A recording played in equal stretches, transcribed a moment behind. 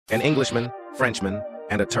An Englishman, Frenchman,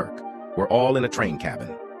 and a Turk were all in a train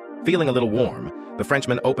cabin. Feeling a little warm, the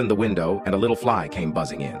Frenchman opened the window and a little fly came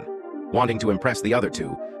buzzing in. Wanting to impress the other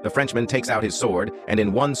two, the Frenchman takes out his sword and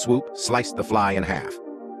in one swoop sliced the fly in half.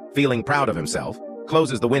 Feeling proud of himself,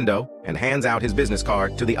 closes the window and hands out his business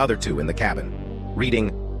card to the other two in the cabin,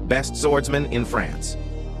 reading, "Best swordsman in France."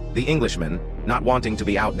 The Englishman, not wanting to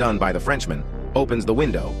be outdone by the Frenchman, opens the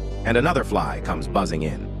window and another fly comes buzzing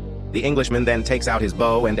in. The Englishman then takes out his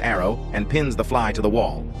bow and arrow and pins the fly to the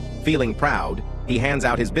wall. Feeling proud, he hands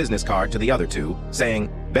out his business card to the other two, saying,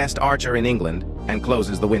 "Best archer in England," and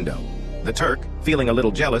closes the window. The Turk, feeling a little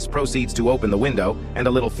jealous, proceeds to open the window and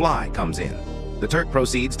a little fly comes in. The Turk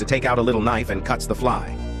proceeds to take out a little knife and cuts the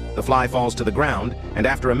fly. The fly falls to the ground, and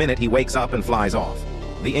after a minute he wakes up and flies off.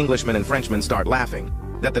 The Englishman and Frenchman start laughing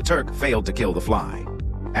that the Turk failed to kill the fly.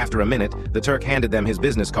 After a minute, the Turk handed them his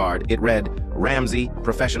business card. It read, "Ramsey,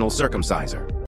 Professional Circumciser."